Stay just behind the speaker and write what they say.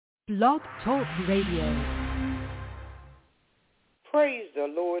Blog Talk Radio. Praise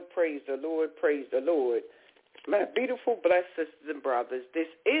the Lord, praise the Lord, praise the Lord. My beautiful, blessed sisters and brothers, this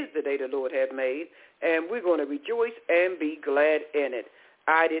is the day the Lord has made, and we're going to rejoice and be glad in it.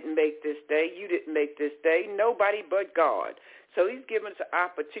 I didn't make this day. You didn't make this day. Nobody but God. So he's given us an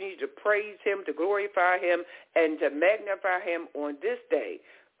opportunity to praise him, to glorify him, and to magnify him on this day,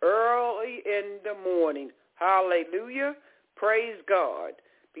 early in the morning. Hallelujah. Praise God.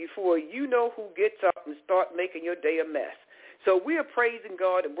 Before you know who gets up and start making your day a mess. So we are praising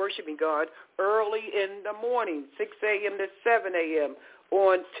God and worshiping God early in the morning, 6 a.m. to 7 a.m.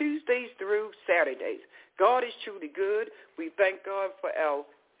 on Tuesdays through Saturdays. God is truly good. We thank God for our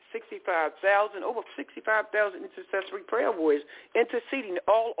over 65,000 intercessory prayer warriors interceding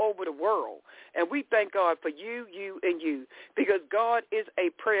all over the world. And we thank God for you, and you, because God is a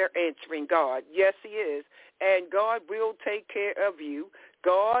prayer answering God. Yes, he is. And God will take care of you.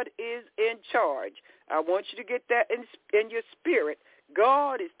 God is in charge. I want you to get that in your spirit.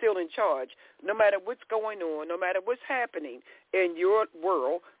 God is still in charge. No matter what's going on, no matter what's happening in your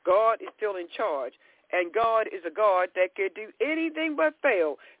world, God is still in charge. And God is a God that can do anything but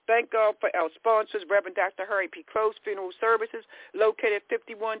fail. Thank God for our sponsors, Reverend Dr. Harry P. Close Funeral Services, located at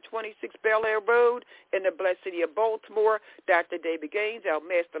 5126 Bel Air Road in the blessed city of Baltimore. Dr. David Gaines, our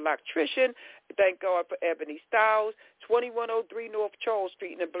master electrician. Thank God for Ebony Styles, 2103 North Charles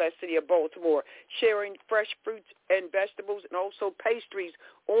Street in the blessed city of Baltimore, sharing fresh fruits and vegetables and also pastries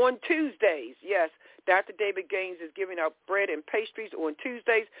on Tuesdays. Yes, Dr. David Gaines is giving out bread and pastries on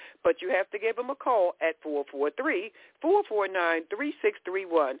Tuesdays, but you have to give him a call at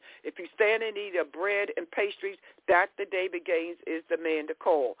 443-449-3631. If you stand in need of bread and pastries, Dr. David Gaines is the man to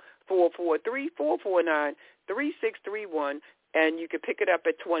call, 443-449-3631. And you can pick it up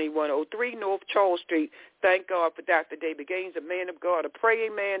at 2103 North Charles Street. Thank God for Dr. David Gaines, a man of God, a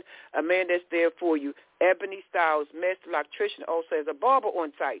praying man, a man that's there for you. Ebony Styles, master electrician, also has a barber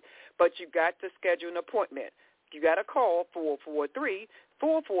on site. But you got to schedule an appointment. You got to call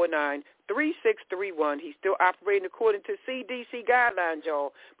 443-449-3631. He's still operating according to CDC guidelines,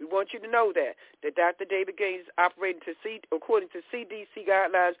 y'all. We want you to know that Dr. David Gaines is operating according to CDC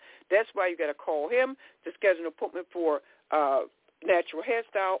guidelines. That's why you got to call him to schedule an appointment for natural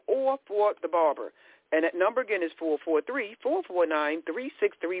hairstyle or for the barber. And that number again is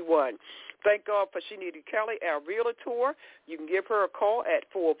 443-449-3631. Thank God for Shanita Kelly, our realtor. You can give her a call at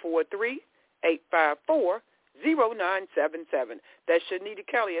 443-854-0977. That's Shanita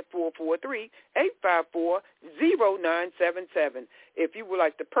Kelly at 443-854-0977. If you would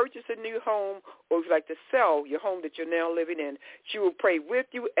like to purchase a new home or if you'd like to sell your home that you're now living in, she will pray with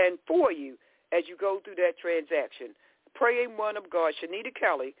you and for you as you go through that transaction. Praying one of God, Shanita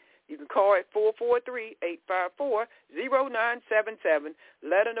Kelly. You can call at 443-854-0977.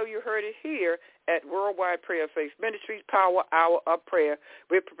 Let her know you heard it here at Worldwide Prayer Faith Ministries Power Hour of Prayer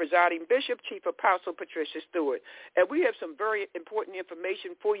with presiding Bishop, Chief Apostle Patricia Stewart. And we have some very important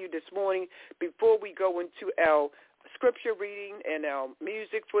information for you this morning before we go into our scripture reading and our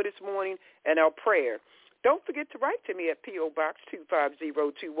music for this morning and our prayer. Don't forget to write to me at P.O. Box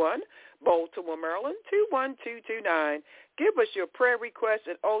 25021, Baltimore, Maryland, 21229. Give us your prayer requests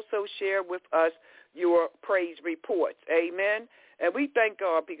and also share with us your praise reports. Amen. And we thank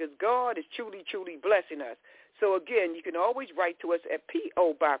God because God is truly, truly blessing us. So, again, you can always write to us at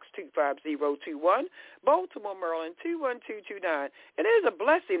P.O. Box 25021, Baltimore, Maryland, 21229. And there's a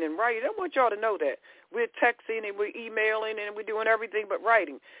blessing in writing. I want y'all to know that. We're texting and we're emailing and we're doing everything but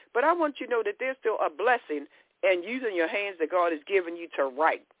writing. But I want you to know that there's still a blessing in using your hands that God has given you to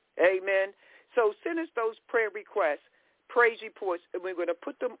write. Amen. So send us those prayer requests, praise reports, and we're going to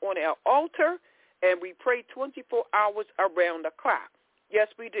put them on our altar, and we pray 24 hours around the clock. Yes,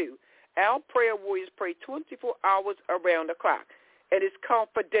 we do. Our prayer warriors pray 24 hours around the clock, and it's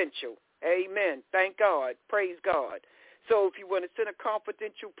confidential. Amen. Thank God. Praise God. So if you want to send a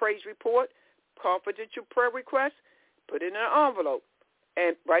confidential praise report, confidential prayer request, put it in an envelope,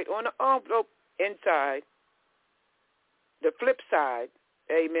 and write on the envelope inside, the flip side,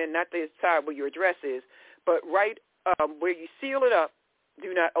 amen, not the side where your address is, but right where you seal it up,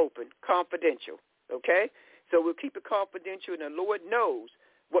 do not open, confidential, okay? So we'll keep it confidential, and the Lord knows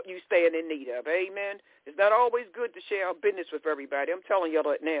what you stand in need of, amen? It's not always good to share our business with everybody. I'm telling y'all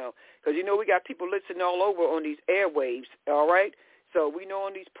that now, because, you know, we got people listening all over on these airwaves, all right? So we know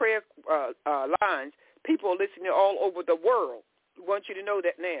on these prayer lines, people are listening all over the world. We want you to know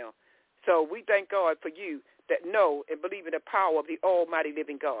that now. So we thank God for you that know and believe in the power of the almighty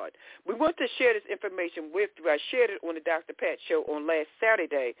living God. We want to share this information with you. I shared it on the Dr. Pat Show on last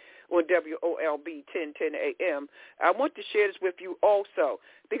Saturday on WOLB 1010 AM. I want to share this with you also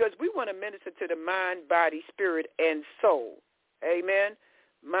because we want to minister to the mind, body, spirit, and soul. Amen?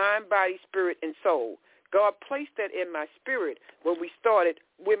 Mind, body, spirit, and soul. God placed that in my spirit when we started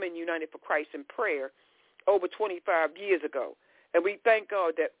Women United for Christ in Prayer over 25 years ago. And we thank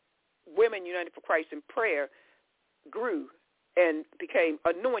God that Women United for Christ in Prayer grew and became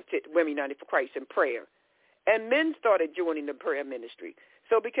anointed Women United for Christ in Prayer. And men started joining the prayer ministry.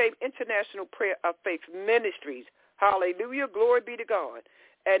 So it became International Prayer of Faith Ministries. Hallelujah. Glory be to God.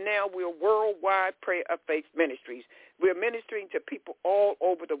 And now we're Worldwide Prayer of Faith Ministries. We're ministering to people all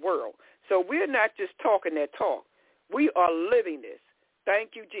over the world. So we're not just talking that talk. We are living this.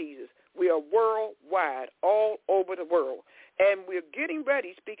 Thank you, Jesus. We are worldwide, all over the world. And we're getting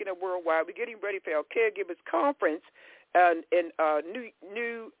ready, speaking of worldwide, we're getting ready for our Caregivers Conference in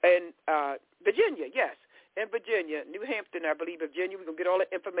Virginia, yes. In Virginia, New Hampton, I believe, Virginia. We're going to get all the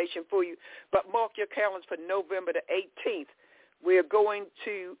information for you. But mark your calendars for November the 18th. We're going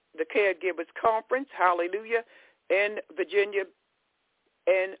to the Caregivers Conference, hallelujah, in Virginia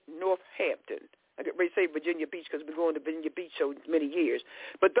and Northampton. I get ready to say Virginia Beach because we've been going to Virginia Beach so many years.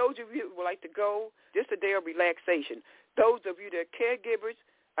 But those of you who would like to go, just a day of relaxation. Those of you that are caregivers,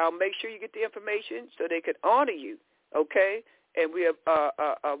 I'll make sure you get the information so they can honor you, okay? And we have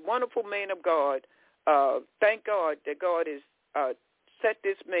a wonderful man of God. Thank God that God has set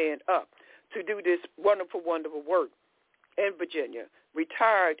this man up to do this wonderful, wonderful work in Virginia,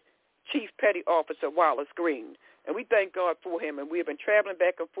 retired Chief Petty Officer Wallace Green. And we thank God for him. And we have been traveling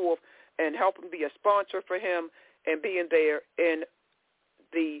back and forth and helping be a sponsor for him and being there in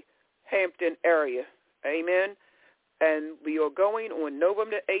the Hampton area. Amen. And we are going on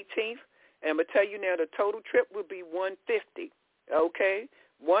November 18th. And I'm going to tell you now the total trip will be $150, okay?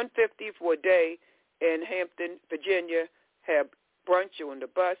 $150 for a day in Hampton, Virginia. Have brunch on the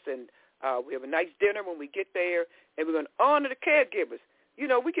bus, and we have a nice dinner when we get there. And we're going to honor the caregivers. You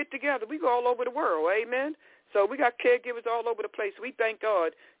know, we get together. We go all over the world, amen? So we got caregivers all over the place. We thank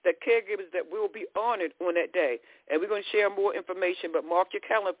God that caregivers that will be honored on that day. And we're going to share more information, but mark your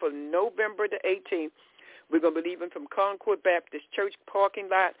calendar for November the 18th. We're going to be leaving from Concord Baptist Church parking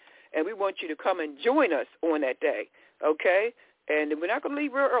lot, and we want you to come and join us on that day, okay? And we're not going to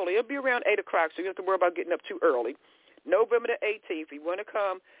leave real early. It'll be around 8 o'clock, so you don't have to worry about getting up too early. November the 18th, if you want to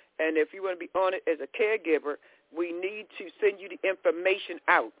come, and if you want to be honored as a caregiver, we need to send you the information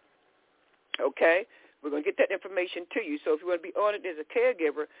out, okay? We're going to get that information to you. So if you want to be honored as a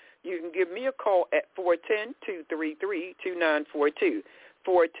caregiver, you can give me a call at 410-233-2942.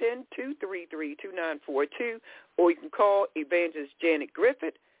 410-233-2942, or you can call Evangelist Janet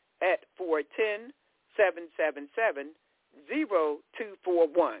Griffith at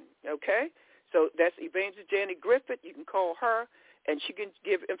 410-777-0241, okay? So that's Evangelist Janet Griffith. You can call her, and she can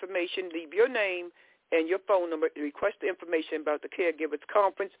give information, leave your name and your phone number, and request the information about the Caregivers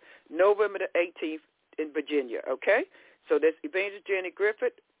Conference, November the 18th in Virginia, okay? So that's Evangelist Janet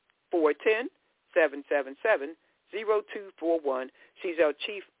Griffith, 410-777-0241. She's our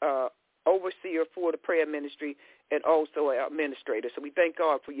chief overseer for the prayer ministry and also our administrator. So we thank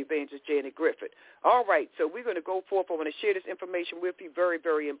God for you, Evangelist Janet Griffith. All right, so we're going to go forth. I want to share this information with you. Very,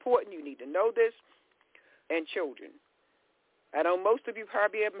 very important. You need to know this. And children. I know most of you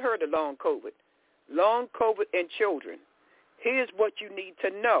probably haven't heard of long COVID. Long COVID and children. Here's what you need to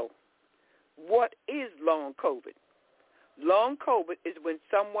know. What is long COVID? Long COVID is when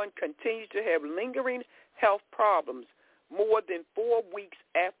someone continues to have lingering health problems more than 4 weeks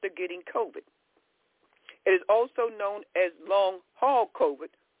after getting COVID. It is also known as long-haul COVID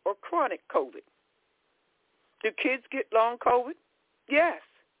or chronic COVID. Do kids get long COVID? Yes.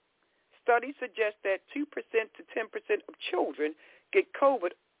 Studies suggest that 2% to 10% of children get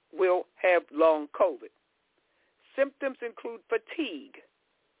COVID will have long COVID. Symptoms include fatigue,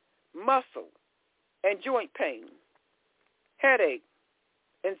 muscle and joint pain, headache,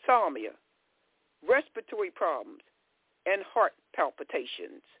 insomnia, respiratory problems, and heart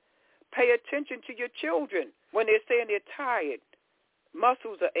palpitations. Pay attention to your children when they're saying they're tired,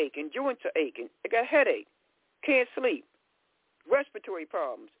 muscles are aching, joints are aching, they got a headache, can't sleep, respiratory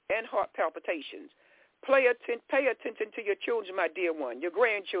problems, and heart palpitations. Pay attention to your children, my dear one, your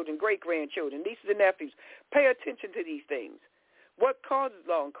grandchildren, great-grandchildren, nieces and nephews. Pay attention to these things. What causes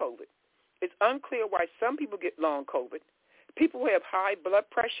long COVID? It's unclear why some people get long COVID. People who have high blood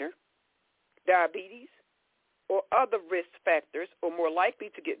pressure, diabetes, or other risk factors are more likely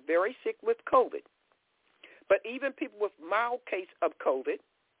to get very sick with COVID. But even people with mild case of COVID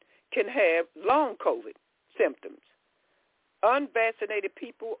can have long COVID. symptoms. Unvaccinated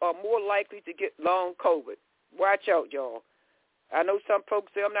people are more likely to get long COVID. Watch out, y'all. I know some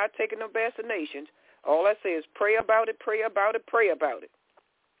folks say I'm not taking no vaccinations. All I say is pray about it, pray about it, pray about it.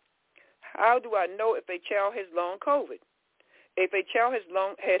 How do I know if a child has long COVID? If a child has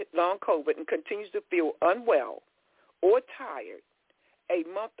had long COVID and continues to feel unwell or tired a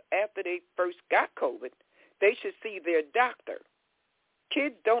month after they first got COVID, they should see their doctor.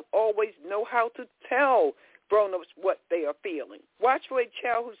 Kids don't always know how to tell grown-ups what they are feeling. Watch for a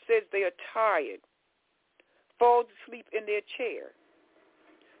child who says they are tired, falls asleep in their chair,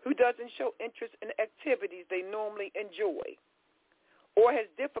 who doesn't show interest in activities they normally enjoy, or has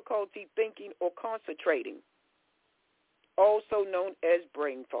difficulty thinking or concentrating, also known as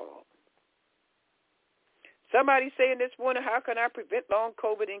brain fog. Somebody saying this morning, how can I prevent long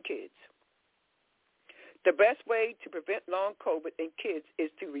COVID in kids? The best way to prevent long COVID in kids is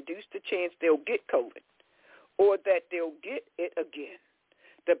to reduce the chance they'll get COVID or that they'll get it again.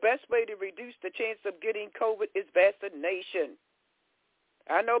 The best way to reduce the chance of getting COVID is vaccination.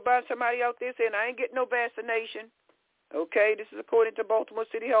 I know about somebody out there saying, I ain't getting no vaccination. Okay, this is according to Baltimore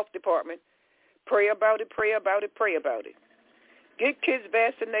City Health Department. Pray about it, pray about it, pray about it. Get kids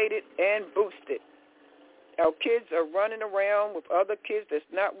vaccinated and boosted. Our kids are running around with other kids that's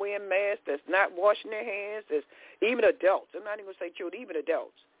not wearing masks, that's not washing their hands, that's even adults. I'm not even going to say children, even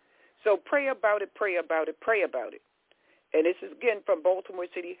adults. So pray about it, pray about it, pray about it. And this is, again, from Baltimore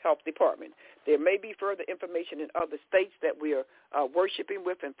City Health Department. There may be further information in other states that we are worshiping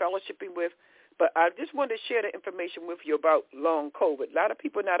with and fellowshipping with, but I just wanted to share the information with you about long COVID. A lot of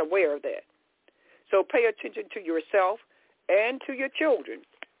people are not aware of that. So pay attention to yourself and to your children.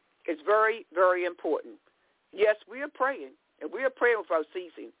 It's very, very important. Yes, we are praying, and we are praying without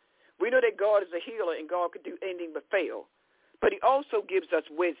ceasing. We know that God is a healer, and God can do anything but fail. But he also gives us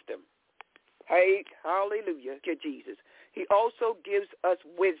wisdom. Hey, hallelujah, to Jesus. He also gives us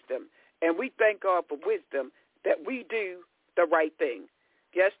wisdom, and we thank God for wisdom that we do the right thing.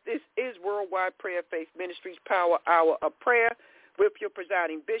 Yes, this is Worldwide Prayer Faith Ministries Power Hour of Prayer with your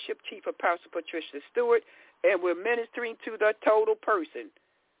presiding bishop, Chief Apostle Patricia Stewart, and we're ministering to the total person.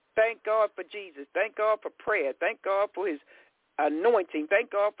 Thank God for Jesus. Thank God for prayer. Thank God for his anointing.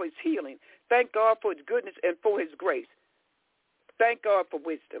 Thank God for his healing. Thank God for his goodness and for his grace. Thank God for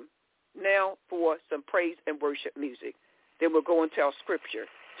wisdom. Now for some praise and worship music. Then we'll go into our scripture.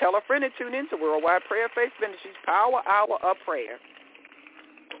 Tell a friend to tune in to Worldwide Prayer Faith Ministries Power Hour of Prayer.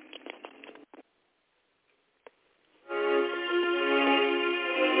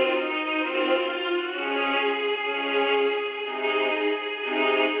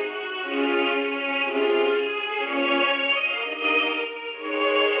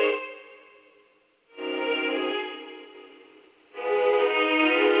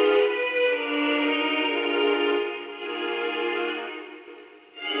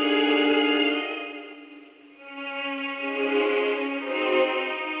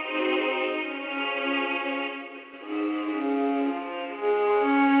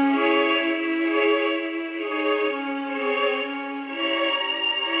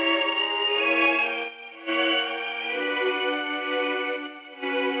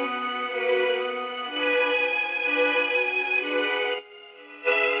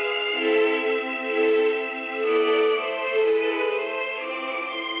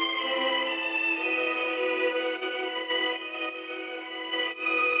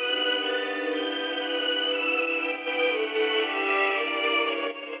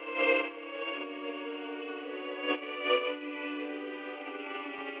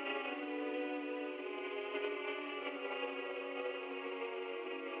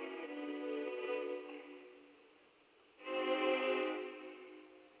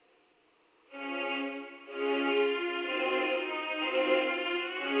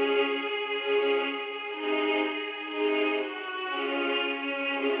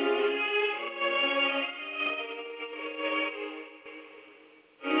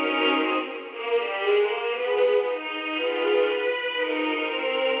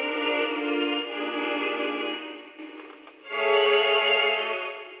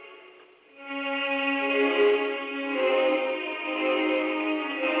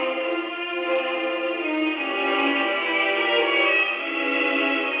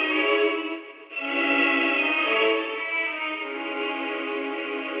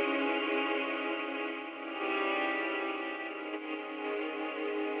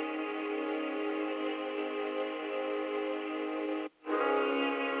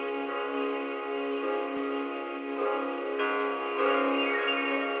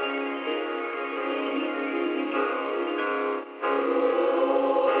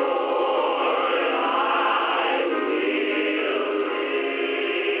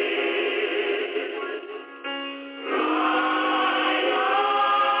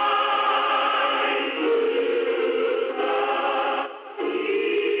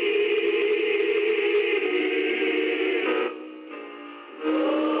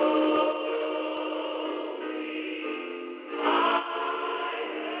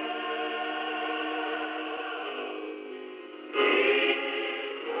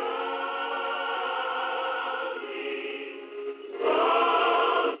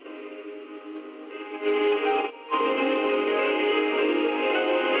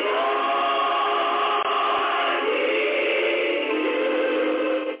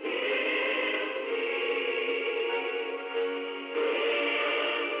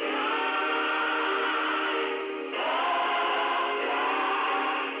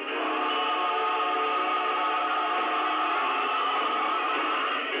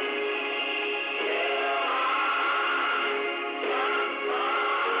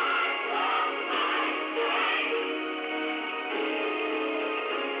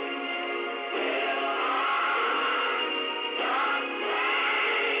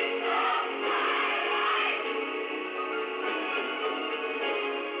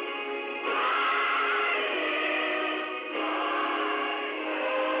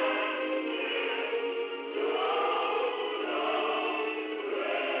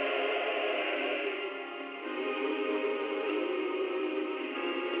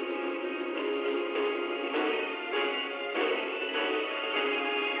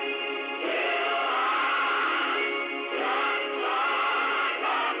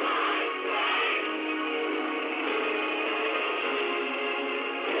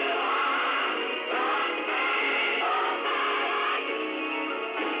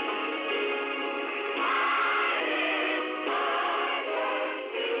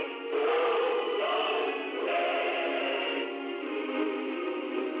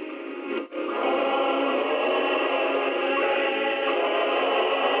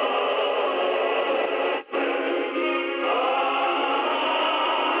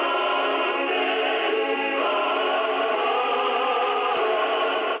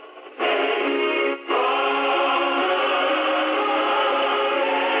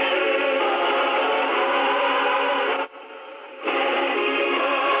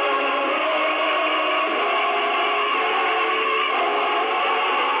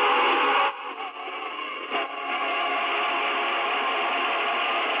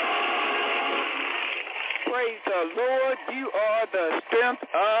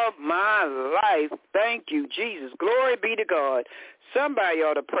 strength of my life. Thank you, Jesus. Glory be to God. Somebody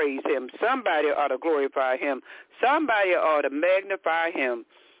ought to praise him. Somebody ought to glorify him. Somebody ought to magnify him.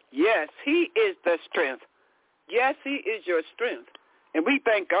 Yes, he is the strength. Yes, he is your strength. And we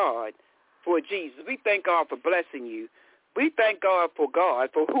thank God for Jesus. We thank God for blessing you. We thank God for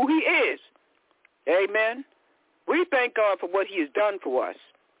who he is. Amen. We thank God for what he has done for us.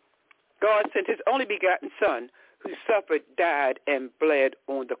 God sent his only begotten Son, who suffered, died, and bled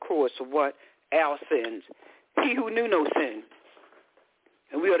on the cross for what? Our sins. He who knew no sin.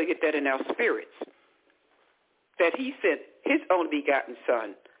 And we ought to get that in our spirits, that he sent his only begotten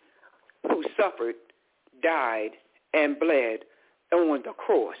Son, who suffered, died, and bled on the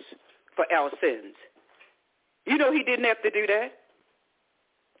cross for our sins. You know he didn't have to do that,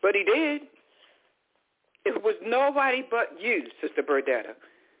 but he did. If it was nobody but you, Sister Burdetta,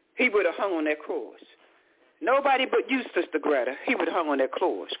 he would have hung on that cross. Nobody but you, Sister Greta, he would have hung on that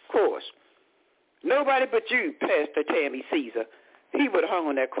cross. Nobody but you, Pastor Tammy Caesar, he would have hung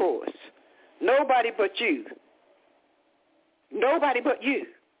on that cross. Nobody but you. Nobody but you.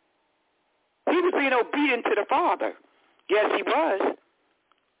 He was being obedient to the Father. Yes, he was.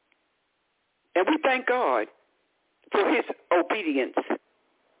 And we thank God for his obedience.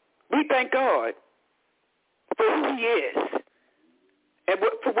 We thank God for who he is and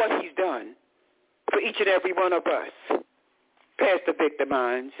for what he's done for each and every one of us, Pastor Victor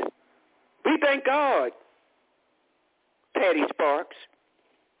Mines. We thank God, Patty Sparks.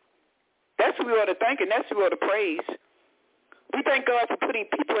 That's who we ought to thank, and that's who we ought to praise. We thank God for putting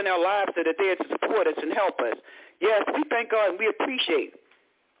people in our lives that are there to support us and help us. Yes, we thank God and we appreciate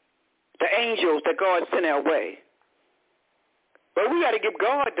the angels that God sent our way. But we got to give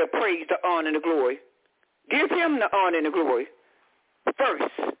God the praise, the honor, and the glory. Give him the honor and the glory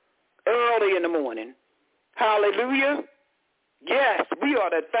first, early in the morning. Hallelujah. Yes, we ought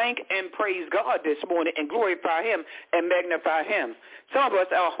to thank and praise God this morning and glorify him and magnify him. Some of us,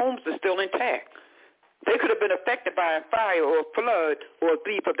 our homes are still intact. They could have been affected by a fire or a flood or a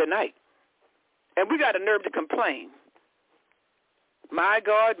thief of the night. And we got a nerve to complain. My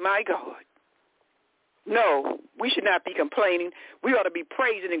God, my God. No, we should not be complaining. We ought to be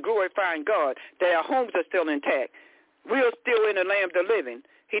praising and glorifying God that our homes are still intact. We're still in the land of the living.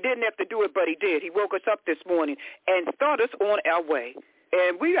 He didn't have to do it, but he did. He woke us up this morning and started us on our way.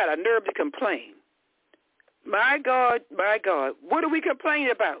 And we got a nerve to complain. My God, what are we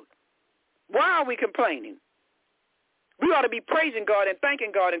complaining about? Why are we complaining? We ought to be praising God and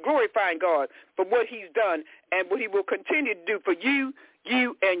thanking God and glorifying God for what he's done and what he will continue to do for you,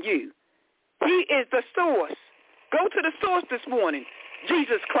 and you. He is the source. Go to the source this morning,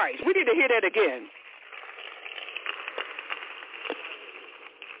 Jesus Christ. We need to hear that again.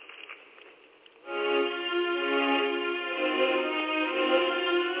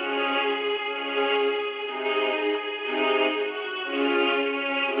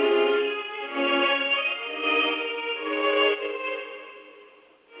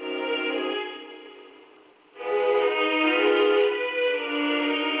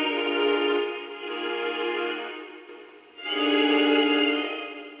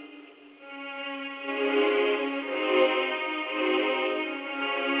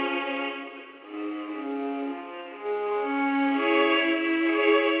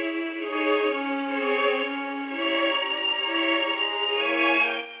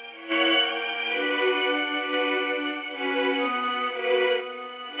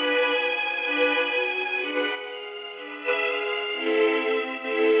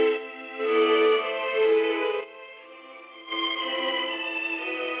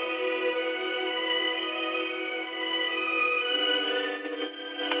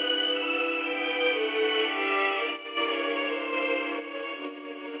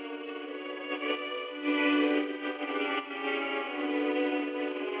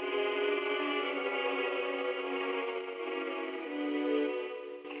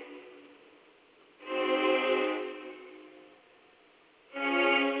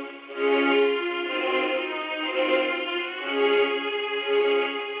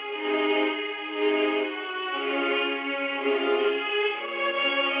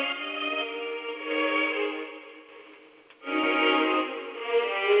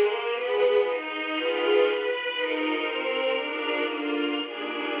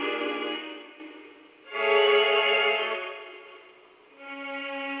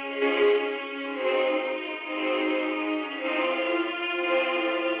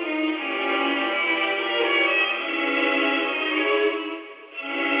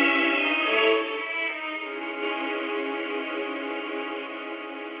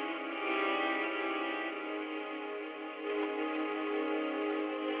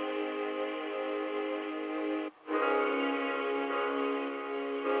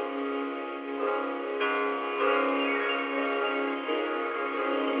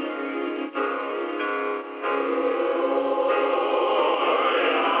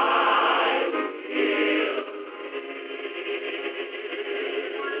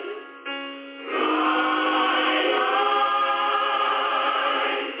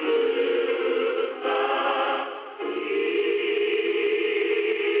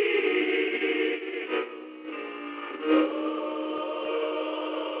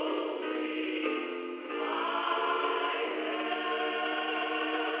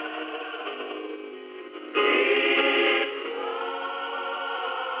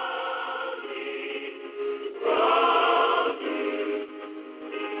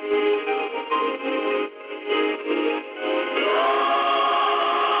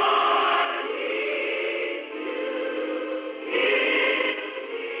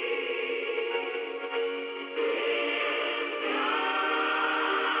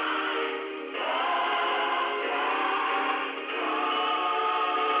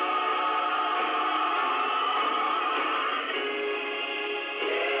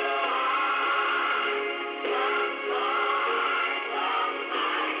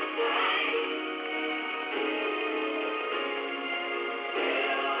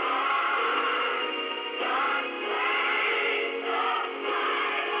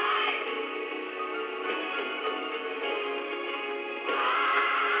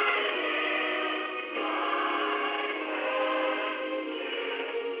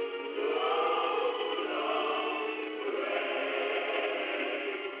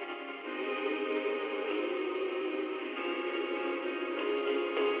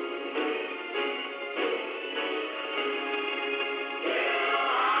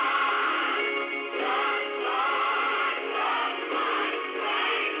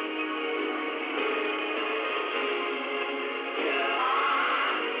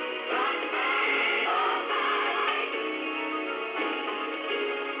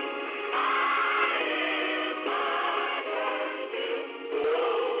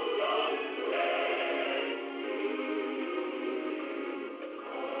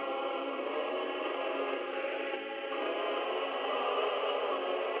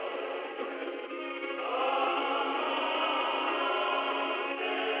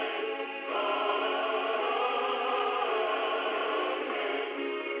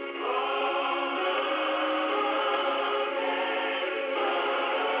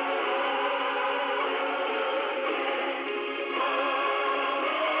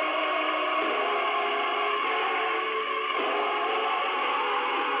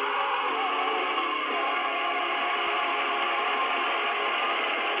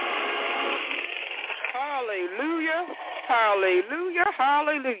 Hallelujah,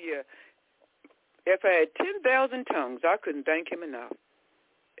 hallelujah. If I had 10,000 tongues, I couldn't thank him enough.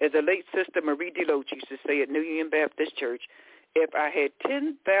 As the late Sister Marie DeLoach used to say at New Union Baptist Church, if I had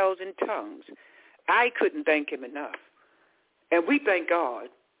 10,000 tongues, I couldn't thank him enough. And we thank God.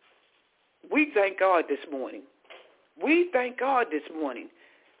 We thank God this morning. We thank God this morning.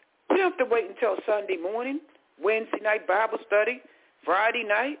 We don't have to wait until Sunday morning, Wednesday night Bible study, Friday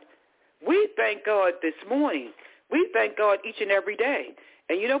night. We thank God this morning. We thank God each and every day.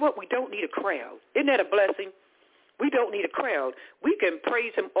 And you know what? We don't need a crowd. Isn't that a blessing? We don't need a crowd. We can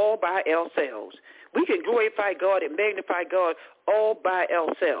praise him all by ourselves. We can glorify God and magnify God all by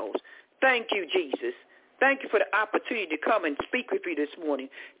ourselves. Thank you, Jesus. Thank you for the opportunity to come and speak with you this morning.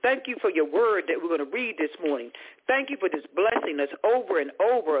 Thank you for your word that we're going to read this morning. Thank you for this blessing that's over and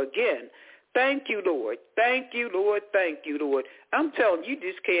over again. Thank you, Lord. Thank you, Lord. Thank you, Lord. I'm telling you,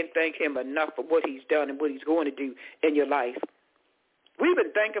 you just can't thank him enough for what he's done and what he's going to do in your life. We've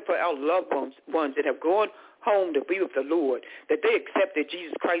been thanking for our loved ones that have gone home to be with the Lord, that they accepted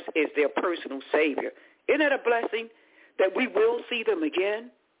Jesus Christ as their personal Savior. Isn't that a blessing that we will see them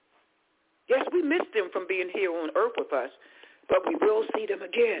again? Yes, we missed them from being here on earth with us, but we will see them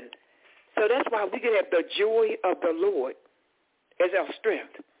again. So that's why we can have the joy of the Lord as our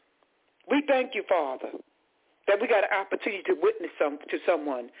strength. We thank you, Father, that we got an opportunity to witness to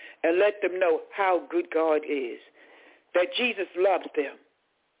someone and let them know how good God is, that Jesus loves them.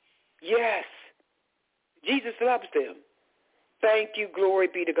 Yes, Jesus loves them. Thank you. Glory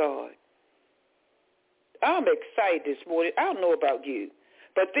be to God. I'm excited this morning. I don't know about you,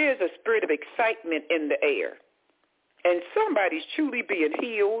 but there's a spirit of excitement in the air. And somebody's truly being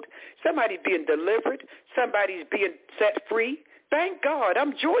healed. Somebody's being delivered. Somebody's being set free. Thank God.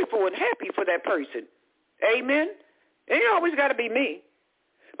 I'm joyful and happy for that person. Amen. It ain't always got to be me.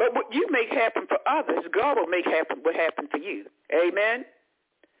 But what you make happen for others, God will make happen what happened for you. Amen.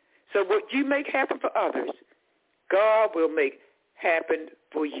 So what you make happen for others, God will make happen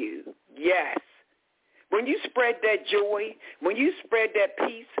for you. Yes. When you spread that joy, when you spread that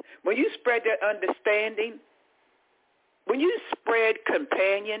peace, when you spread that understanding, when you spread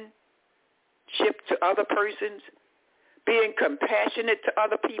companionship to other persons, being compassionate to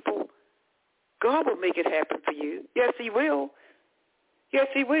other people, God will make it happen for you. Yes, he will. Yes,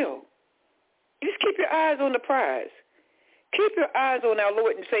 he will. You just keep your eyes on the prize. Keep your eyes on our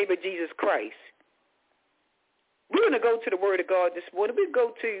Lord and Savior Jesus Christ. We're going to go to the Word of God this morning. We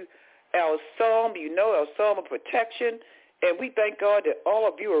go to our psalm, our psalm of protection, and we thank God that all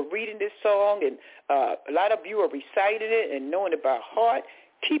of you are reading this song, and a lot of you are reciting it and knowing it by heart.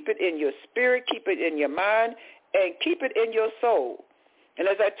 Keep it in your spirit, keep it in your mind, and keep it in your soul. And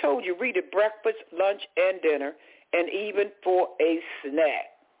as I told you, read it breakfast, lunch, and dinner, and even for a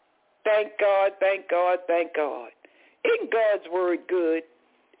snack. Thank God, thank God, thank God. Isn't God's word good?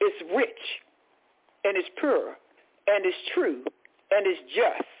 It's rich, and it's pure, and it's true, and it's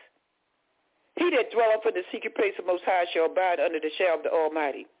just. He that dwelleth in the secret place of Most High shall abide under the shadow of the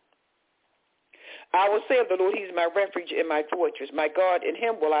Almighty. I will say of the Lord, he is my refuge and my fortress. My God, in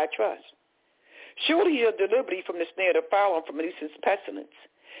him will I trust. Surely he shall deliver thee from the snare of the fowler and from the nuisance pestilence.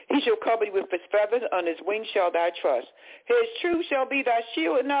 He shall cover thee with his feathers, on his wings shall thou trust. His truth shall be thy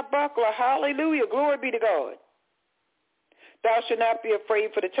shield and thy buckler. Hallelujah. Glory be to God. Thou shalt not be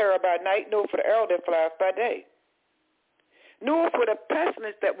afraid for the terror by night, nor for the arrow that flieth by day, nor for the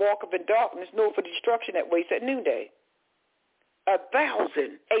pestilence that walketh in darkness, nor for destruction that wastes at noonday.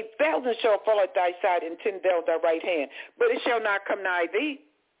 1,000 shall fall at thy side, and 10,000 at thy right hand, but it shall not come nigh thee.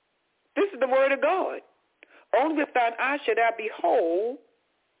 This is the word of God. Only with thine eyes shalt thou behold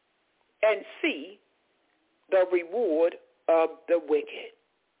and see the reward of the wicked.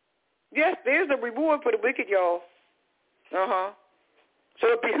 Yes, there's a reward for the wicked, y'all. So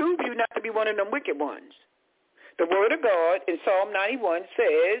it behooves you not to be one of them wicked ones. The word of God in Psalm 91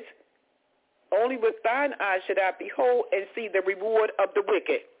 says, only with thine eyes should I behold and see the reward of the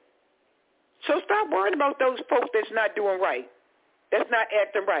wicked. So stop worrying about those folks that's not doing right, that's not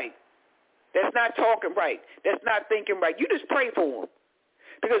acting right, that's not talking right, that's not thinking right. You just pray for them,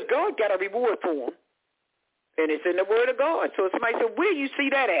 because God got a reward for them, and it's in the word of God. So somebody said, where you see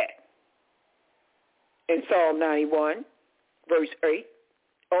that at? In Psalm 91, verse 8,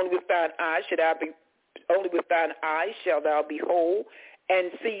 only with thine eyes shall thou behold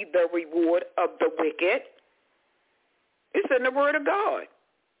and see the reward of the wicked. It's in the word of God.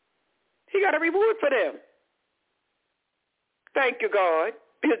 He got a reward for them. Thank you, God,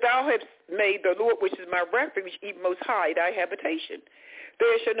 because thou hast made the Lord, which is my refuge, even most high, thy habitation.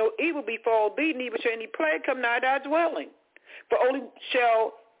 There shall no evil befall thee, neither shall any plague come nigh thy dwelling. For only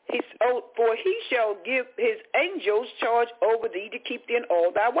shall For he shall give his angels charge over thee to keep thee in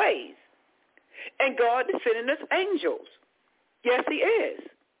all thy ways. And God is sending us angels. Yes, he is.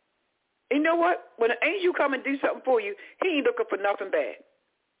 You know what? When an angel come and do something for you, he ain't looking for nothing bad.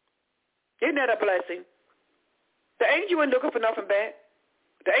 Isn't that a blessing? The angel ain't looking for nothing bad.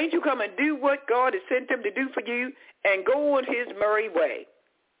 The angel come and do what God has sent him to do for you and go on his merry way.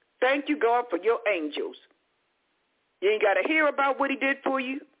 Thank you, God, for your angels. You ain't got to hear about what he did for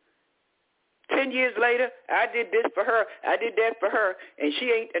you. 10 years later, I did this for her, I did that for her, and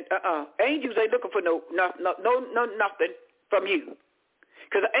she ain't, angels ain't looking for nothing from you.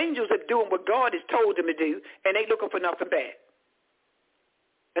 Because the angels are doing what God has told them to do, and they looking for nothing bad.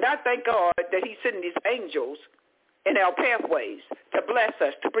 And I thank God that he's sending these angels in our pathways to bless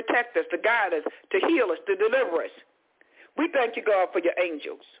us, to protect us, to guide us, to heal us, to deliver us. We thank you, God, for your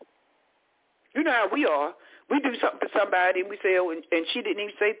angels. You know how we are. We do something for somebody, and we say, oh, and she didn't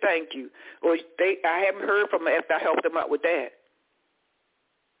even say thank you. Or I haven't heard from her after I helped them out with that.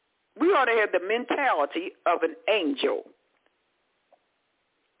 We ought to have the mentality of an angel.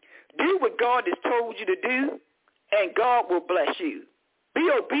 Do what God has told you to do, and God will bless you. Be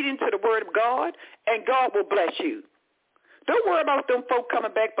obedient to the word of God, and God will bless you. Don't worry about them folk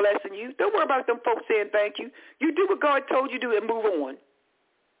coming back blessing you. Don't worry about them folks saying thank you. You do what God told you to do and move on.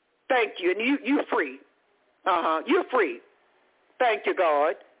 Thank you, and you're free. You're free. Thank you,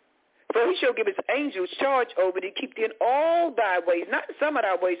 God. For he shall give his angels charge over thee, keep thee in all thy ways, not in some of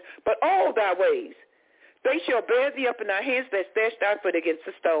thy ways, but all thy ways. They shall bear thee up in thy hands, that dash thy foot against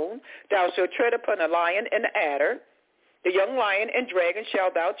a stone. Thou shalt tread upon a lion and the adder. The young lion and dragon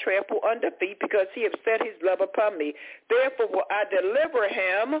shalt thou trample under feet, because he hath set his love upon me. Therefore will I deliver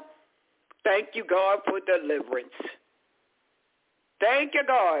him. Thank you, God, for deliverance. Thank you,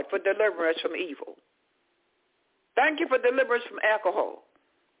 God, for delivering us from evil. Thank you for deliverance from alcohol,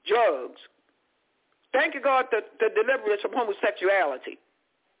 drugs. Thank you, God, to deliver us from homosexuality.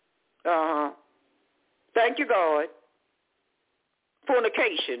 Thank you, God.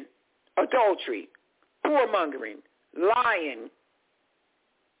 Fornication, adultery, whoremongering, lying.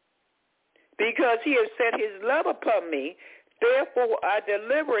 Because he has set his love upon me, therefore I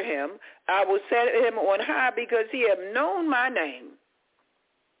deliver him. I will set him on high, because he hath known my name.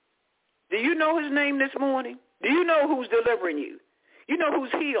 Do you know his name this morning? Do you know who's delivering you? You know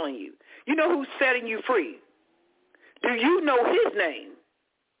who's healing you? You know who's setting you free? Do you know his name?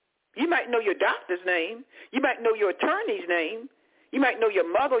 You might know your doctor's name. You might know your attorney's name. You might know your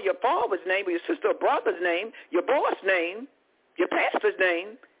mother or your father's name, or your sister or brother's name, your boss' name, your pastor's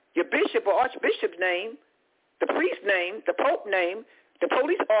name, your bishop or archbishop's name, the priest's name, the pope name, the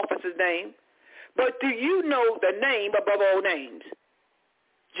police officer's name. But do you know the name above all names?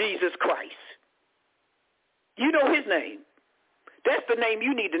 Jesus Christ. You know his name. That's the name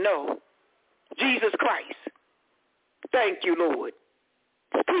you need to know. Jesus Christ. Thank you, Lord.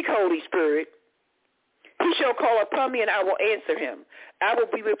 Speak, Holy Spirit. He shall call upon me, and I will answer him. I will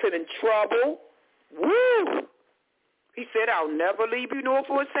be with him in trouble. Woo! He said, I'll never leave you nor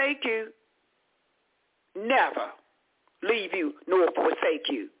forsake you. Never leave you nor forsake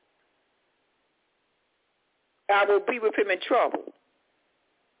you. I will be with him in trouble.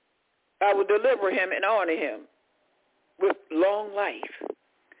 I will deliver him and honor him. With long life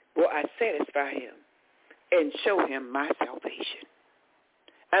will I satisfy him and show him my salvation.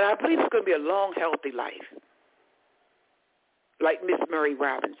 And I believe it's going to be a long, healthy life. Like Miss Mary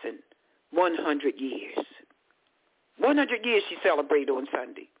Robinson, 100 years. 100 years she celebrated on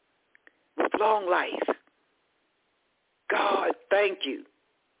Sunday. With long life. God, thank you.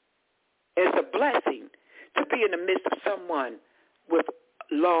 It's a blessing to be in the midst of someone with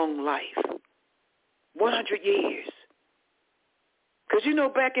long life. 100 years. Because, you know,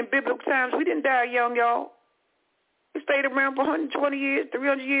 back in biblical times, we didn't die young, y'all. We stayed around for 120 years,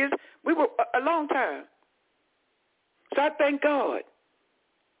 300 years. We were a long time. So I thank God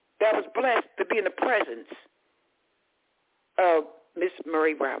that I was blessed to be in the presence of Miss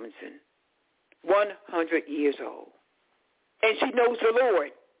Mary Robinson, 100 years old. And she knows the Lord.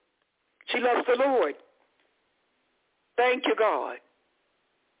 She loves the Lord. Thank you, God,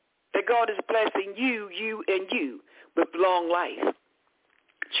 that God is blessing you, and you with long life,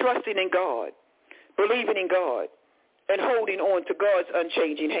 trusting in God, believing in God, and holding on to God's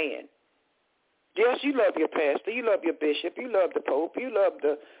unchanging hand. Yes, you love your pastor, you love your bishop, you love the pope, you love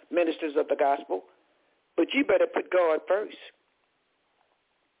the ministers of the gospel, but you better put God first.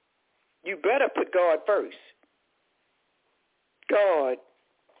 You better put God first. God,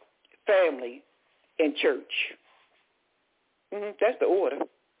 family, and church. That's the order.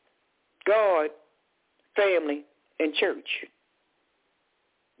 God, family, and church.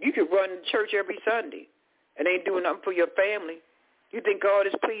 You could run to church every Sunday and ain't doing nothing for your family. You think God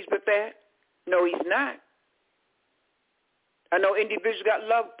is pleased with that? No, he's not. I know individuals got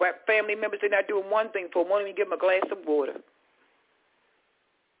love, but family members, they're not doing one thing for them. Won't even give them a glass of water.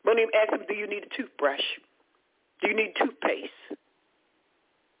 Won't even ask them, do you need a toothbrush? Do you need toothpaste?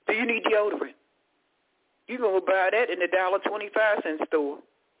 Do you need deodorant? You can go buy that in the $1.25 store.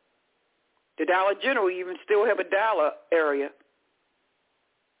 The Dollar General even still have a dollar area.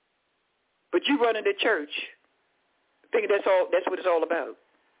 But you run into church, thinking that's what it's all about.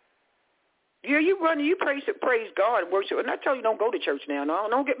 Yeah, you run, you praise God and worship. And I tell you, don't go to church now. No,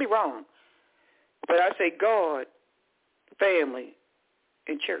 don't get me wrong. But I say God, family,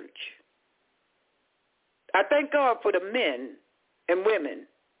 and church. I thank God for the men and women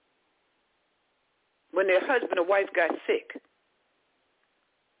when their husband or wife got sick.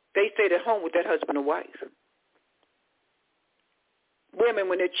 They stayed at home with that husband or wife. Women,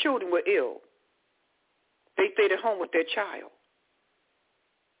 when their children were ill, they stayed at home with their child.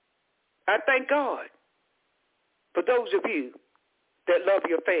 I thank God for those of you that love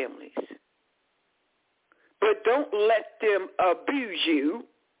your families. But don't let them abuse you.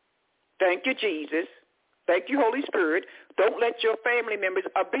 Thank you, Jesus. Thank you, Holy Spirit. Don't let your family members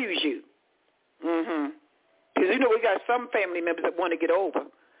abuse you. Because, you know, we got some family members that want to get over.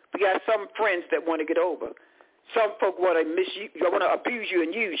 We got some friends that want to get over. Some folk want to abuse you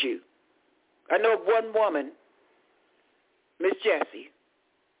and use you. I know one woman, Miss Jessie.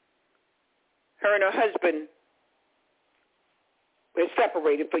 Her and her husband were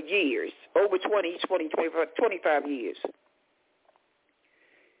separated for years, over 25 years.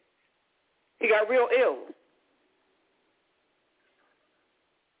 He got real ill.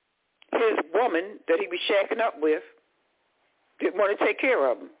 His woman that he was shacking up with didn't want to take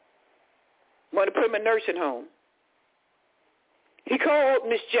care of him. Wanted to put him in a nursing home. He called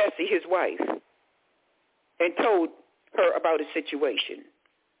Miss Jessie, his wife, and told her about his situation.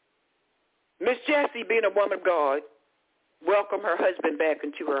 Miss Jessie, being a woman of God, welcomed her husband back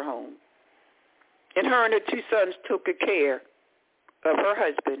into her home. And her and her two sons took good care of her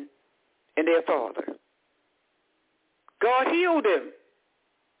husband and their father. God healed him.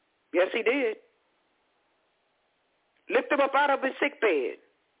 Yes, he did. Lifted him up out of his sick bed.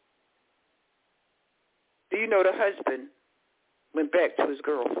 Do you know the husband went back to his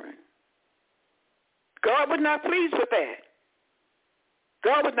girlfriend? God was not pleased with that.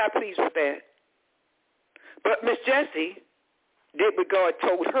 God was not pleased with that. But Miss Jessie did what God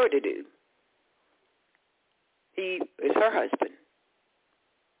told her to do. He is her husband.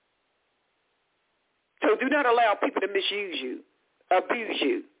 So do not allow people to misuse you, abuse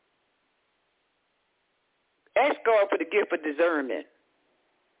you. Ask God for the gift of discernment.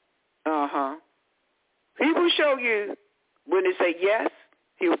 He will show you when to say yes.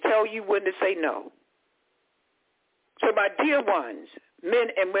 He will tell you when to say no. So my dear ones, men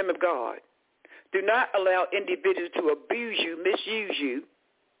and women of God, do not allow individuals to abuse you, misuse you,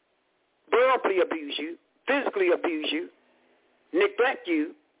 verbally abuse you, physically abuse you, neglect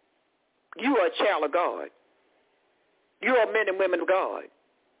you. You are a child of God. You are men and women of God.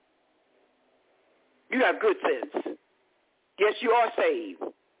 You have good sense. Yes, you are saved.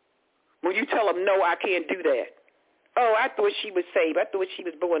 When you tell them, no, I can't do that. Oh, I thought she was saved. I thought she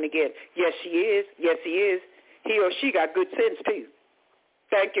was born again. Yes, she is. Yes, he is. He or she got good sense, too.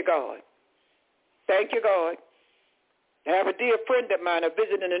 Thank you, God. Thank you, God. I have a dear friend of mine, a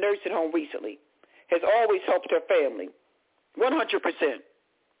visitor in a nursing home recently, has always helped her family, 100%.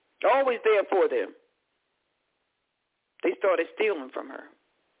 Always there for them. They started stealing from her.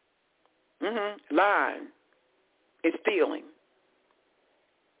 Lying and stealing.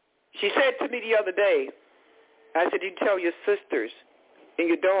 She said to me the other day, I said, you tell your sisters and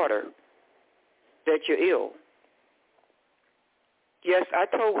your daughter that you're ill. Yes, I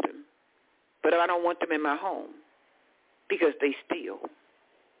told them, but I don't want them in my home because they steal.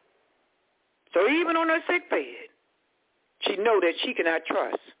 So even on her sick bed, she know that she cannot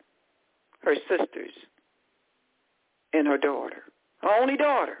trust her sisters and her daughter, her only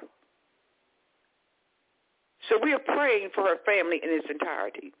daughter. So we are praying for her family in its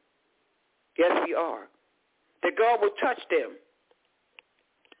entirety. Yes, we are. That God will touch them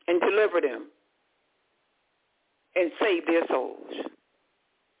and deliver them and save their souls.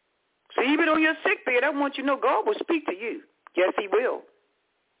 So even on your sick bed, I want you to know God will speak to you. Yes, he will.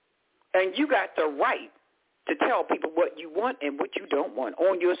 And you got the right to tell people what you want and what you don't want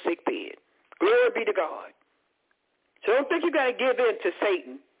on your sick bed. Glory be to God. So don't think you got to give in to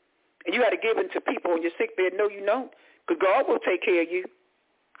Satan and you got to give in to people on your sick bed. No, you don't. Because God will take care of you.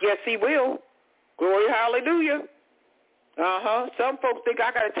 Yes, he will. Glory, hallelujah. Some folks think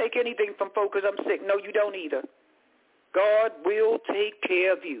I got to take anything from folks because I'm sick. No, you don't either. God will take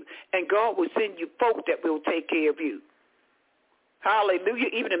care of you. And God will send you folk that will take care of you. Hallelujah.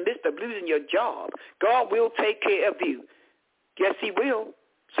 Even in the midst of losing your job, God will take care of you. Yes, he will.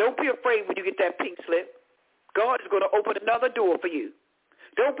 So don't be afraid when you get that pink slip. God is going to open another door for you.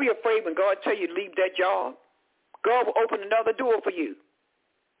 Don't be afraid when God tells you to leave that job. God will open another door for you.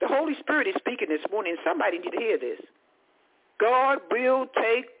 The Holy Spirit is speaking this morning. Somebody need to hear this. God will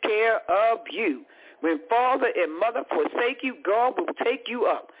take care of you. When father and mother forsake you, God will take you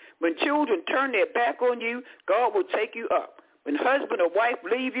up. When children turn their back on you, God will take you up. When husband or wife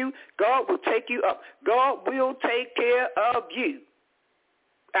leave you, God will take you up. God will take care of you.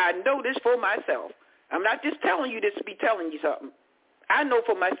 I know this for myself. I'm not just telling you this to be telling you something. I know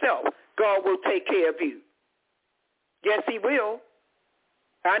for myself, God will take care of you. Yes, he will.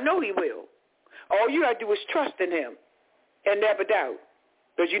 I know he will. All you got to do is trust in him and never doubt.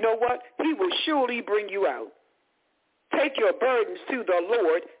 Because you know what? He will surely bring you out. Take your burdens to the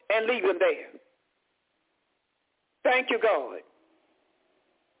Lord and leave them there. Thank you, God.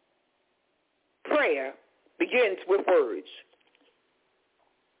 Prayer begins with words.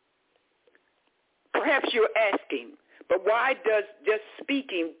 Perhaps you're asking, but why does just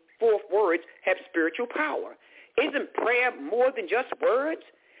speaking forth words have spiritual power? Isn't prayer more than just words?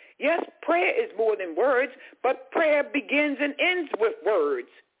 Yes, prayer is more than words, but prayer begins and ends with words.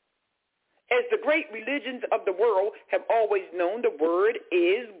 As the great religions of the world have always known, the word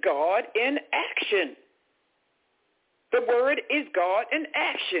is God in action. The word is God in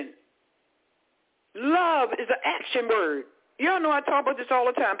action. Love is an action word. Y'all know I talk about this all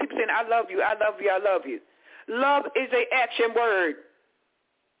the time. People saying, I love you, I love you, I love you. Love is an action word.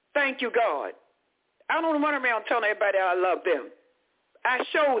 Thank you, God. I don't run around telling everybody I love them. I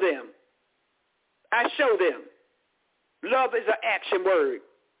show them. I show them. Love is an action word.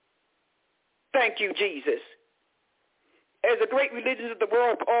 Thank you, Jesus. As the great religions of the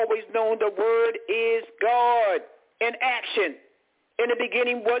world have always known, the word is God in action. In the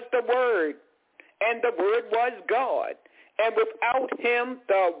beginning was the word, and the word was God. And without him,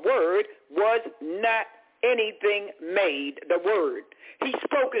 the word was not anything made, the word. He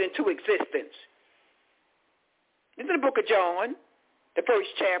spoke it into existence. This is the book of John, the first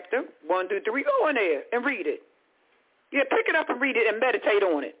chapter, 1 through 3. Go in there and read it. Yeah, pick it up and read it and meditate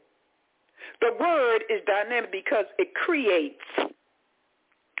on it. The word is dynamic because it creates.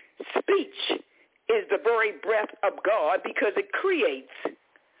 Speech is the very breath of God because it creates.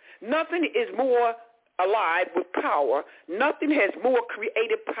 Nothing is more alive with power. Nothing has more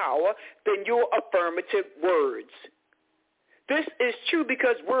creative power than your affirmative words. This is true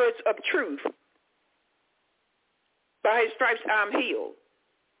because words of truth. By his stripes I'm healed.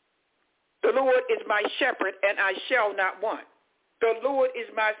 The Lord is my shepherd, and I shall not want. The Lord is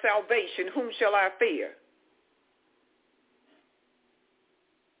my salvation. Whom shall I fear?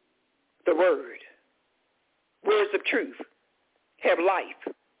 The word. Words of truth have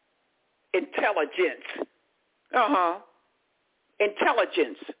life. Intelligence.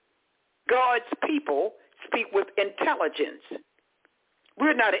 Intelligence. God's people speak with intelligence.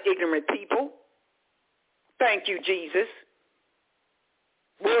 We're not an ignorant people. Thank you, Jesus.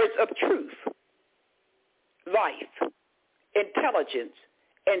 Words of truth, life, intelligence,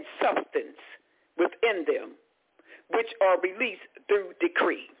 and substance within them, which are released through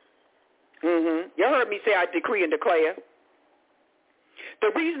decree. You heard me say I decree and declare.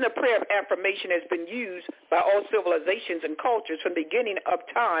 The reason the prayer of affirmation has been used by all civilizations and cultures from the beginning of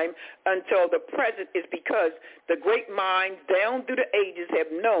time until the present is because the great minds down through the ages have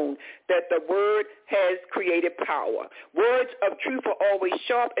known that the word has created power. Words of truth are always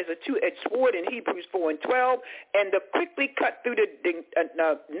sharp as a two-edged sword in Hebrews 4 and 12, and to quickly cut through the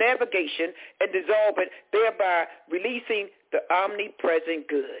navigation and dissolve it, thereby releasing the omnipresent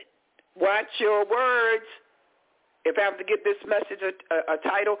good. Watch your words. If I have to give this message a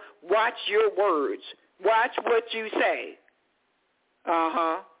title, watch your words. Watch what you say.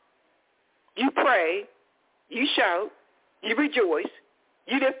 You pray, you shout, you rejoice,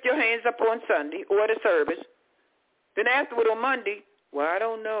 you lift your hands up on Sunday or at a service. Then afterward on Monday, well, I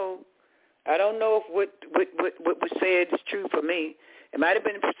don't know. I don't know if what was said is true for me. It might have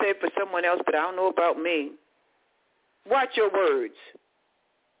been said for someone else, but I don't know about me. Watch your words.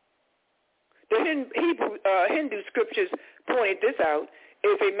 The Hindu scriptures pointed this out.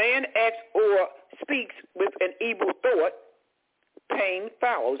 If a man acts or speaks with an evil thought, pain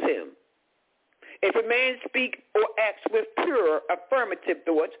follows him. If a man speaks or acts with pure affirmative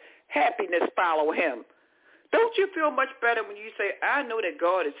thoughts, happiness follows him. Don't you feel much better when you say, I know that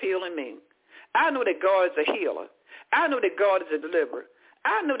God is healing me. I know that God is a healer. I know that God is a deliverer.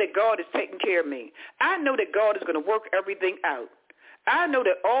 I know that God is taking care of me. I know that God is going to work everything out. I know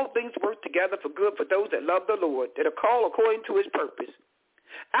that all things work together for good for those that love the Lord, that are called according to his purpose.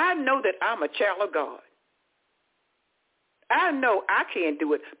 I know that I'm a child of God. I know I can't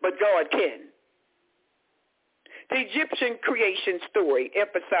do it, but God can. The Egyptian creation story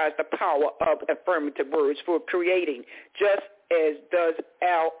emphasized the power of affirmative words for creating, just as does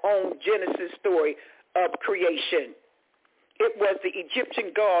our own Genesis story of creation. It was the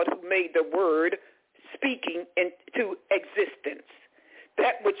Egyptian God who made the word speaking into existence.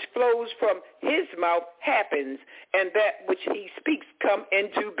 That which flows from his mouth happens, and that which he speaks come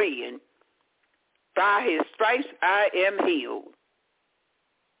into being. By his stripes I am healed.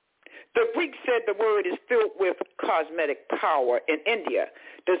 The Greek said the word is filled with cosmetic power. In India,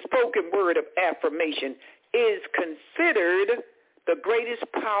 the spoken word of affirmation is considered the greatest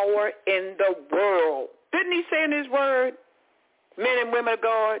power in the world. Didn't he say in his word, men and women of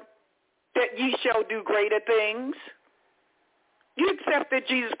God, that ye shall do greater things? You accepted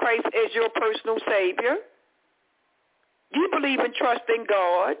Jesus Christ as your personal Savior. You believe and trust in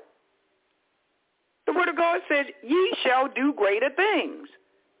God. The Word of God says, ye shall do greater things.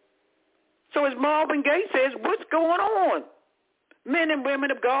 So as Marvin Gaye says, what's going on? Men and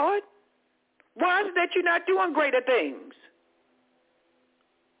women of God, why is it that you're not doing greater things?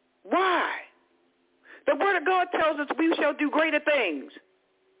 Why? The Word of God tells us we shall do greater things.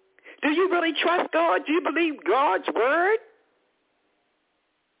 Do you really trust God? Do you believe God's Word?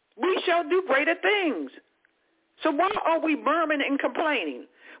 We shall do greater things. So why are we murmuring and complaining?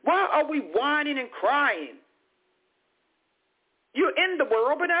 Why are we whining and crying? You're in the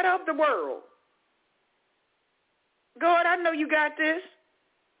world, but not of the world. God, I know you got this.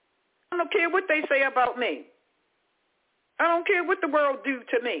 I don't care what they say about me. I don't care what the world do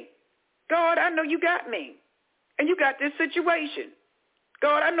to me. God, I know you got me. And you got this situation.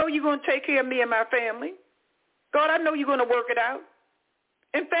 God, I know you're going to take care of me and my family. God, I know you're going to work it out.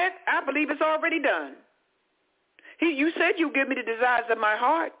 In fact, I believe it's already done. You said you give me the desires of my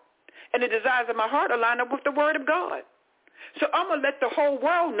heart, and the desires of my heart align up with the Word of God. So I'm going to let the whole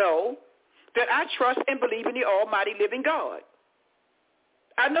world know that I trust and believe in the almighty living God.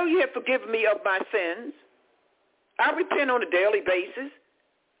 I know you have forgiven me of my sins. I repent on a daily basis.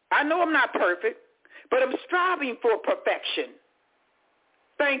 I know I'm not perfect, but I'm striving for perfection.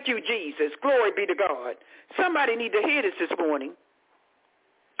 Thank you, Jesus. Glory be to God. Somebody need to hear this morning.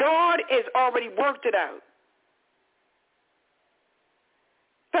 God has already worked it out.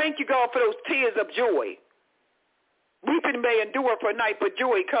 Thank you, God, for those tears of joy. Weeping may endure for a night, but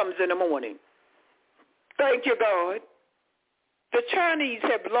joy comes in the morning. Thank you, God. The Chinese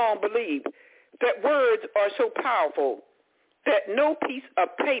have long believed that words are so powerful that no piece of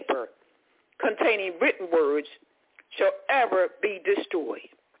paper containing written words shall ever be destroyed,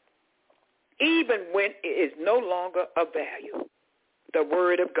 even when it is no longer of value. The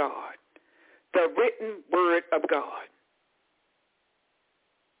Word of God, the written Word of God.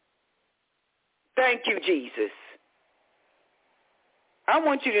 Thank you, Jesus. I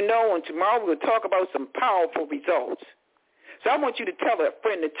want you to know, and tomorrow we'll talk about some powerful results. So I want you to tell a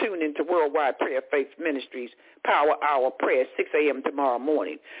friend to tune into Worldwide Prayer Faith Ministries Power Hour Prayer, 6 a.m. tomorrow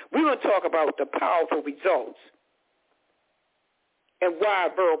morning. We're going to talk about the powerful results and why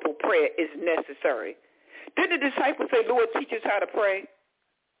verbal prayer is necessary. Did the disciples say, Lord, teach us how to pray?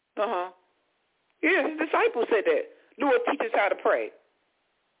 Yeah, his disciples said that. Lord, teach us how to pray.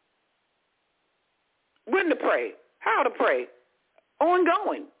 When to pray, how to pray,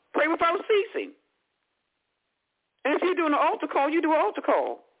 ongoing. Pray without ceasing. And if you're doing an altar call, you do an altar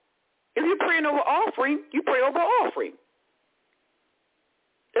call. If you're praying over offering, you pray over offering.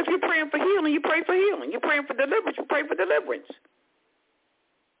 If you're praying for healing, you pray for healing. You're praying for deliverance, you pray for deliverance.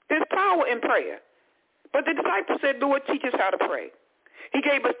 There's power in prayer. But the disciples said, Lord, teach us how to pray. He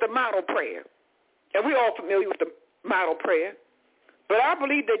gave us the model prayer. And we're all familiar with the model prayer. But I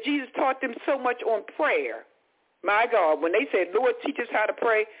believe that Jesus taught them so much on prayer. My God, when they said, Lord, teach us how to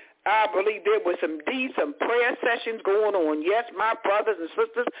pray, I believe there was some prayer sessions going on. Yes, my brothers and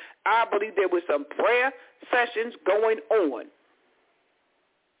sisters, I believe there was some prayer sessions going on.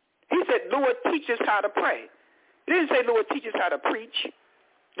 He said, Lord, teach us how to pray. He didn't say, Lord, teach us how to preach.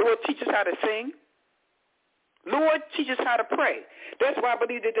 Lord, teach us how to sing. Lord, teach us how to pray. That's why I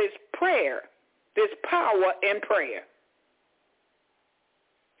believe that there's prayer. There's power in prayer.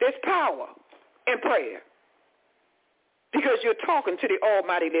 There's power in prayer. Because you're talking to the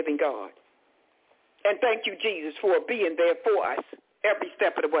almighty living God. And thank you, Jesus, for being there for us every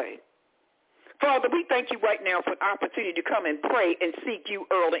step of the way. Father, we thank you right now for an opportunity to come and pray and seek you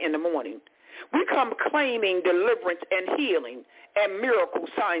early in the morning. We come claiming deliverance and healing and miracle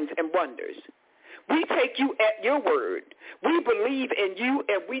signs and wonders. We take you at your word. We believe in you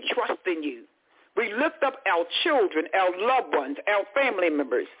and we trust in you. We lift up our children, our loved ones, our family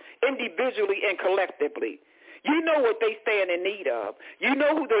members, individually and collectively. You know what they stand in need of. You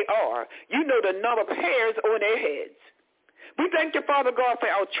know who they are. You know the number of hairs on their heads. We thank you, Father God, for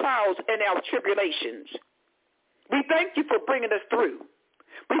our trials and our tribulations. We thank you for bringing us through.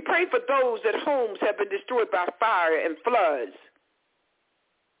 We pray for those that homes have been destroyed by fire and floods.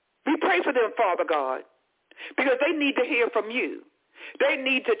 We pray for them, Father God, because they need to hear from you. They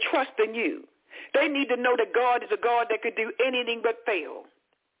need to trust in you. They need to know that God is a God that could do anything but fail.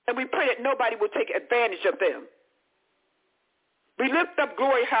 And we pray that nobody will take advantage of them. We lift up,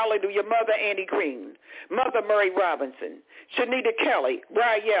 glory, hallelujah, Mother Annie Green, Mother Murray Robinson, Shanita Kelly,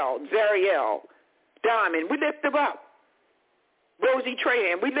 Rael, Zariel, Diamond. We lift them up. Rosie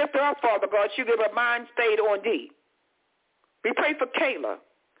Trahan, we lift her up, Father God. She give her mind stayed on thee. We pray for Kayla.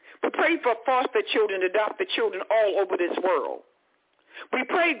 We pray for foster children, adopted children all over this world. We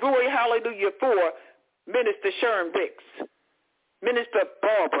pray, glory, hallelujah, for Minister Sharon Ricks, Minister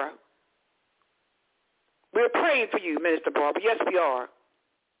Barbara. We're praying for you, Minister Barbara. Yes, we are.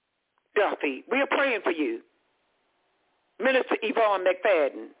 Duffy, we are praying for you. Minister Yvonne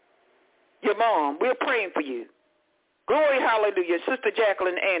McFadden, your mom, we're praying for you. Glory, hallelujah, Sister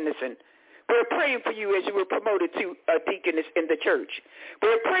Jacqueline Anderson. We're praying for you as you were promoted to a deaconess in the church.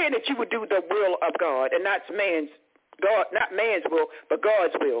 We're praying that you would do the will of God and not man's will, but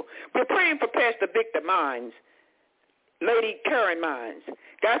God's will. We're praying for Pastor Victor Mines, Lady Karen Mines,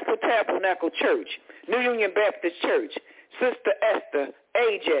 Gospel Tabernacle Church, New Union Baptist Church, Sister Esther,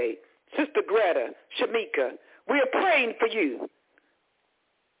 AJ, Sister Greta, Shamika. We're praying for you.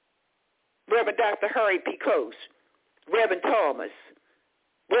 Reverend Dr. Harry P. Close, Reverend Thomas,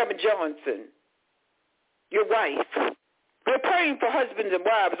 Reverend Johnson, your wife. We're praying for husbands and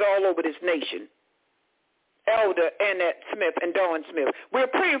wives all over this nation. Elder Annette Smith and Dawn Smith. We're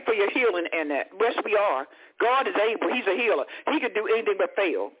praying for your healing, Annette. Yes, we are. God is able. He's a healer. He can do anything but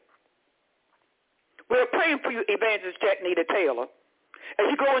fail. We're praying for you, Evangelist Jack Nita Taylor, as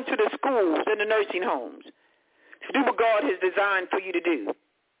you go into the schools and the nursing homes to do what God has designed for you to do.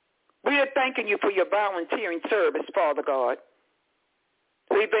 We are thanking you for your volunteering service, Father God,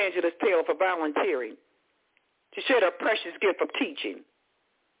 to Evangelist Taylor for volunteering to share the precious gift of teaching.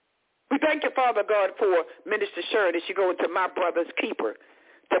 We thank you, Father God, for Minister Sharon as you go into My Brother's Keeper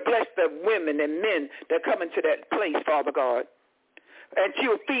to bless the women and men that come into that place, Father God, and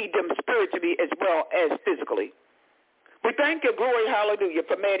you'll feed them spiritually as well as physically. We thank you, glory, hallelujah,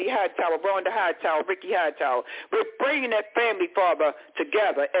 for Maddie Hightower, Rhonda Hightower, Ricky Hightower. We're bringing that family, Father,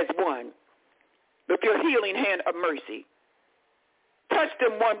 together as one with your healing hand of mercy. Touch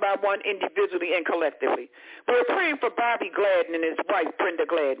them one by one, individually and collectively. We're praying for Bobby Gladden and his wife, Brenda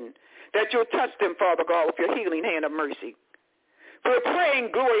Gladden, that you'll touch them, Father God, with your healing hand of mercy. We're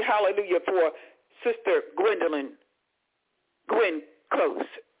praying, glory, hallelujah, for Sister Gwen Close,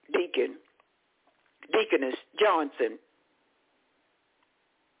 Deaconess Johnson.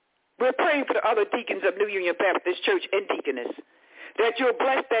 We're praying for the other deacons of New Union Baptist Church and Deaconess, that you'll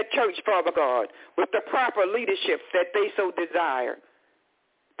bless that church, Father God, with the proper leadership that they so desire.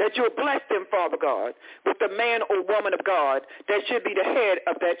 That you'll bless them, Father God, with the man or woman of God that should be the head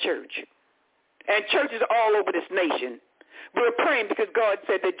of that church. And churches all over this nation. We're praying because God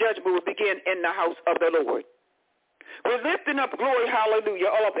said the judgment will begin in the house of the Lord. We're lifting up, glory,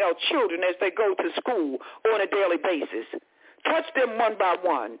 hallelujah, all of our children as they go to school on a daily basis. Touch them one by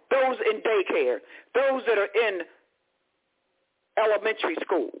one, those in daycare, those that are in elementary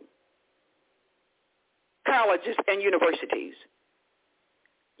school, colleges and universities,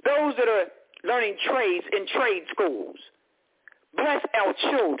 those that are learning trades in trade schools. Bless our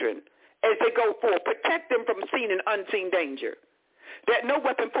children as they go forth. Protect them from seen and unseen danger, that no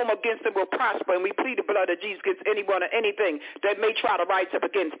weapon formed against them will prosper, and we plead the blood of Jesus against anyone or anything that may try to rise up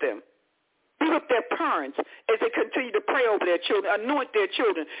against them. Be with their parents as they continue to pray over their children, anoint their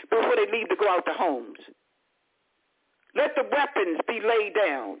children before they leave to go out to homes. Let the weapons be laid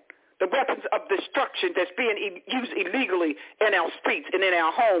down, the weapons of destruction that's being used illegally in our streets and in our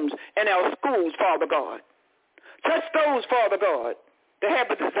homes and our schools, Father God. Touch those, Father God, that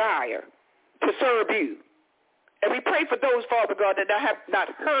have a desire to serve you. And we pray for those, Father God, that have not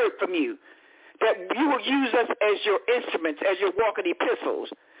heard from you, that you will use us as your instruments, as your walking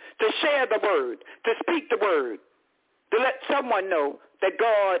epistles, to share the word, to speak the word, to let someone know that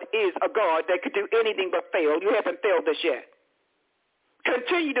God is a God that could do anything but fail. You haven't failed us yet.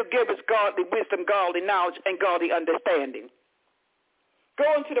 Continue to give us godly wisdom, godly knowledge, and godly understanding.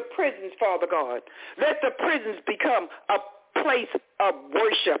 Go into the prisons, Father God. Let the prisons become a place of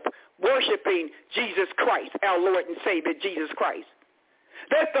worship, worshiping Jesus Christ, our Lord and Savior, Jesus Christ.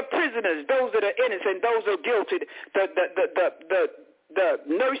 Let the prisoners, those that are innocent, those that are guilty, the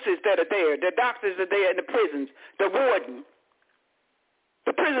nurses that are there, the doctors that are there in the prisons, the warden,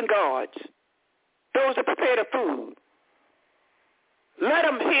 the prison guards, those that prepare the food. Let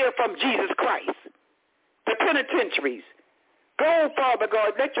them hear from Jesus Christ. The penitentiaries. Go, Father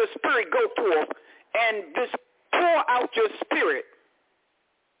God, let your spirit go forth and just pour out your spirit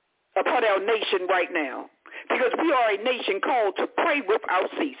upon our nation right now. Because we are a nation called to pray without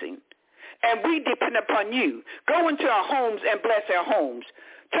ceasing. And we depend upon you. Go into our homes and bless our homes.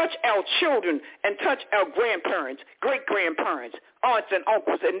 Touch our children and touch our grandparents, great-grandparents, aunts and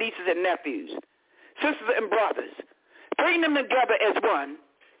uncles and nieces and nephews, sisters and brothers. Bring them together as one.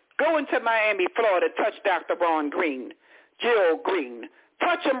 Go into Miami, Florida, touch Dr. Ron Green, Jill Green.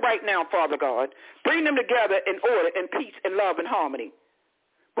 Touch them right now, Father God. Bring them together in order, in peace, and love, and harmony.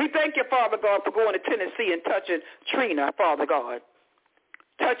 We thank you, Father God, for going to Tennessee and touching Trina, Father God.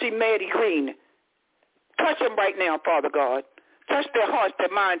 Touching Maddie Green. Touch them right now, Father God. Touch their hearts,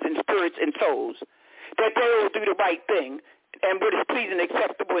 their minds, and spirits and souls, that they will do the right thing and what is pleasing and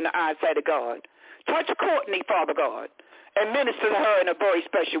acceptable in the eyesight of God. Touch Courtney, Father God, and minister to her in a very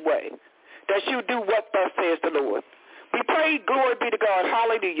special way, that she'll do what thus says the Lord. We pray, glory be to God,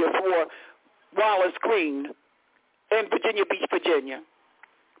 hallelujah, for Wallace Green in Virginia Beach, Virginia.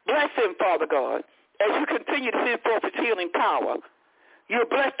 Bless him, Father God, as you continue to send forth his healing power. You've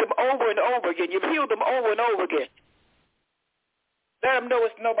blessed them over and over again. You've healed them over and over again. Let them know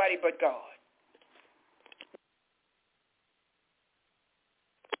it's nobody but God.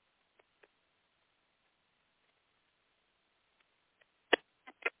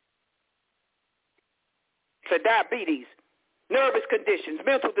 For diabetes, nervous conditions,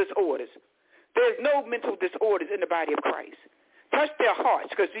 mental disorders. There's no mental disorders in the body of Christ. Touch their hearts,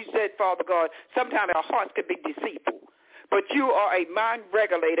 because you said, Father God, sometimes our hearts can be deceitful. But you are a mind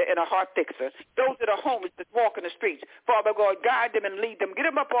regulator and a heart fixer. Those that are homeless that walk in the streets, Father God, guide them and lead them. Get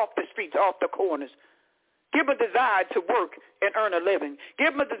them up off the streets, off the corners. Give them a desire to work and earn a living.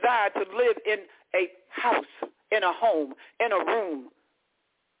 Give them a desire to live in a house, in a home, in a room.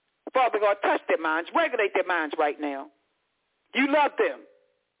 Father God, touch their minds, regulate their minds right now. You love them.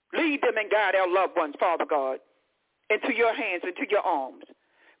 Lead them and guide our loved ones, Father God, into your hands, into your arms.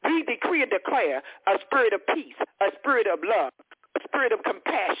 We decree and declare a spirit of peace, a spirit of love, a spirit of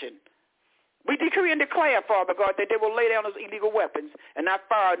compassion. We decree and declare, Father God, that they will lay down those illegal weapons and not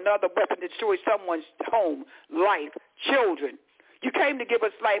fire another weapon to destroy someone's home, life, children. You came to give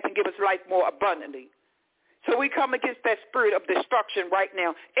us life and give us life more abundantly. So we come against that spirit of destruction right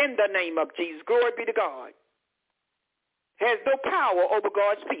now in the name of Jesus. Glory be to God. Has no power over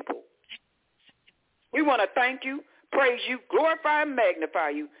God's people. We want to thank you, praise you, glorify and magnify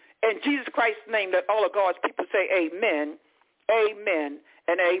you. In Jesus Christ's name, let all of God's people say amen, amen,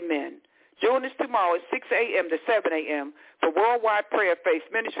 and amen. Join us tomorrow at 6 a.m. to 7 a.m. for Worldwide Prayer Faith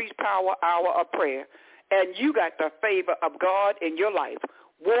Ministries Power Hour of Prayer. And you got the favor of God in your life.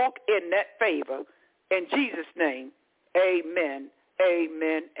 Walk in that favor. In Jesus' name, amen,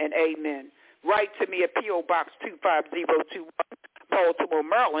 amen, and amen. Write to me at P.O. Box 25021, Baltimore,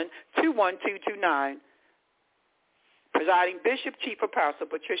 Maryland, 21229. Presiding Bishop, Chief Apostle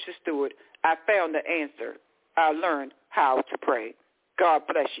Patricia Stewart, I found the answer. I learned how to pray. God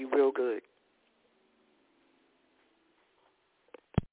bless you real good.